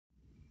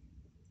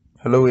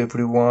Hello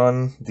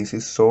everyone, this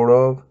is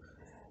Saurabh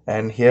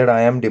and here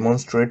I am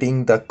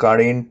demonstrating the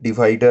current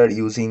divider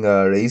using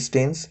a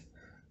resistance.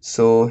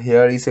 So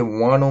here is a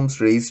 1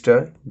 ohms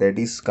resistor that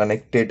is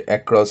connected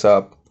across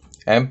a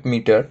amp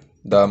meter.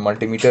 The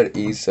multimeter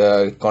is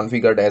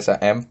configured as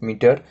a amp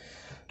meter.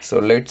 So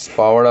let's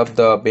power up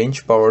the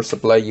bench power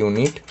supply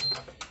unit.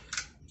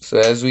 So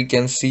as we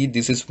can see,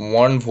 this is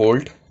 1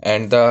 volt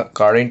and the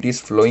current is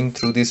flowing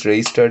through this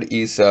resistor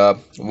is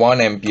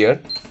 1 ampere.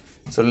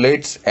 So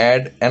let's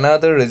add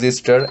another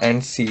resistor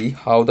and see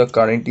how the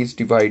current is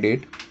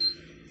divided.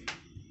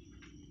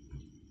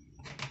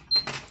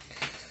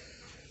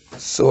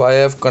 So I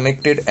have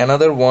connected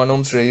another 1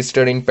 ohms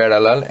resistor in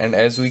parallel, and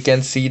as we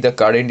can see, the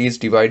current is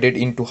divided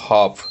into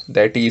half,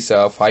 that is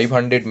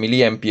 500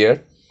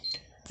 milliampere.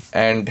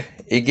 And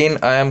again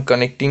I am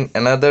connecting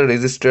another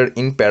resistor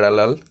in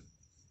parallel.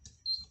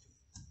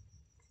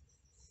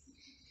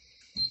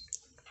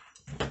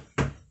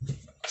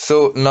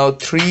 So now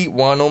three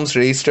 1 ohms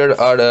resistor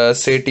are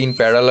set in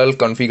parallel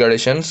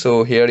configuration.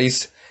 So here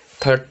is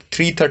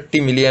 330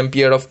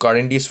 milliampere of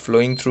current is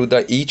flowing through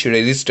the each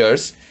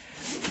resistors.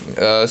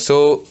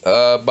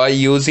 By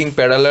using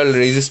parallel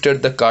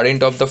resistor, the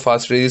current of the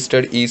first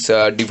resistor is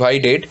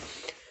divided.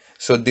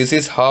 So this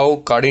is how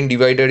current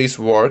divider is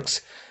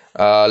works.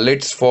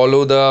 Let's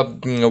follow the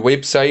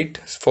website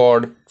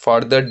for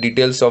further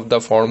details of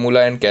the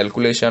formula and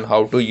calculation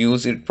how to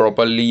use it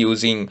properly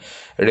using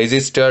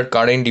resistor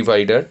current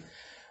divider.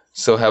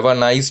 So have a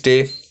nice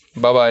day.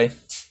 Bye bye.